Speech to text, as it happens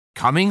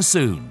Coming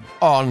soon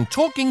on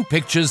Talking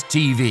Pictures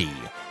TV.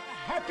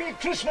 Happy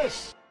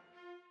Christmas!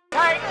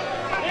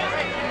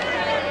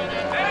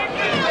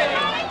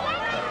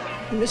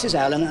 Mrs.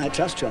 Allen, I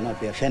trust you'll not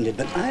be offended,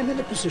 but I'm in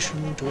a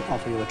position to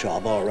offer you a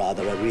job, or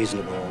rather a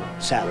reasonable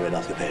salaried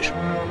occupation.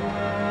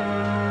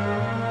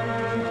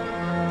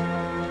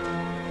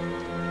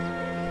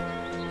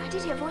 I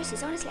did hear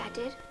voices, honestly I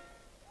did.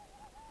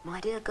 My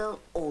dear girl,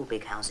 all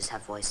big houses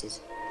have voices.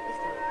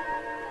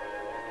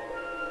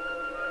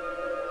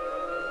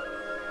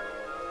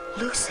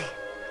 Lucy.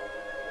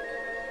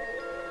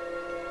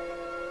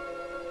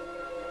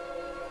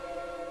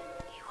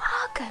 You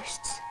are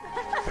ghosts.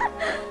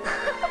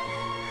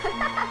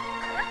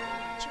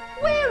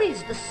 Where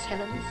is the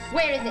cellars?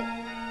 Where is it?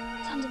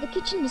 It's under the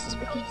kitchen, Mrs.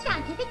 Ricketts. It's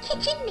under the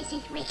kitchen,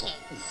 Mrs.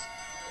 Ricketts.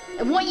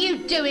 And what are you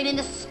doing in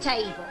the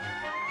stable?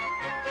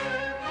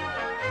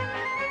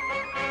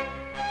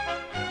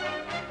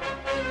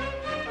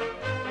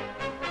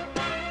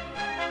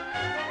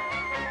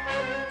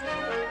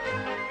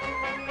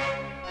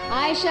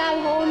 I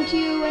shall haunt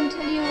you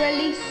until you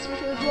release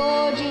little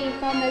Georgie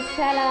from the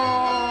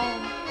cellar.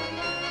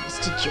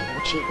 Mr.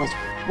 Georgie was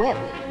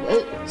very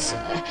rude,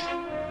 sir.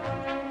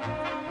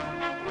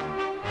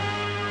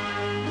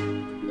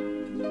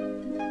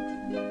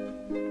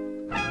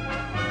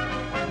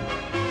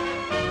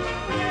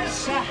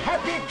 Yes, a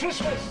happy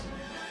Christmas!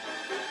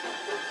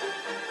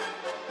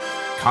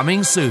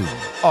 Coming soon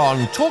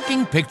on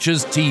Talking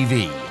Pictures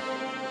TV.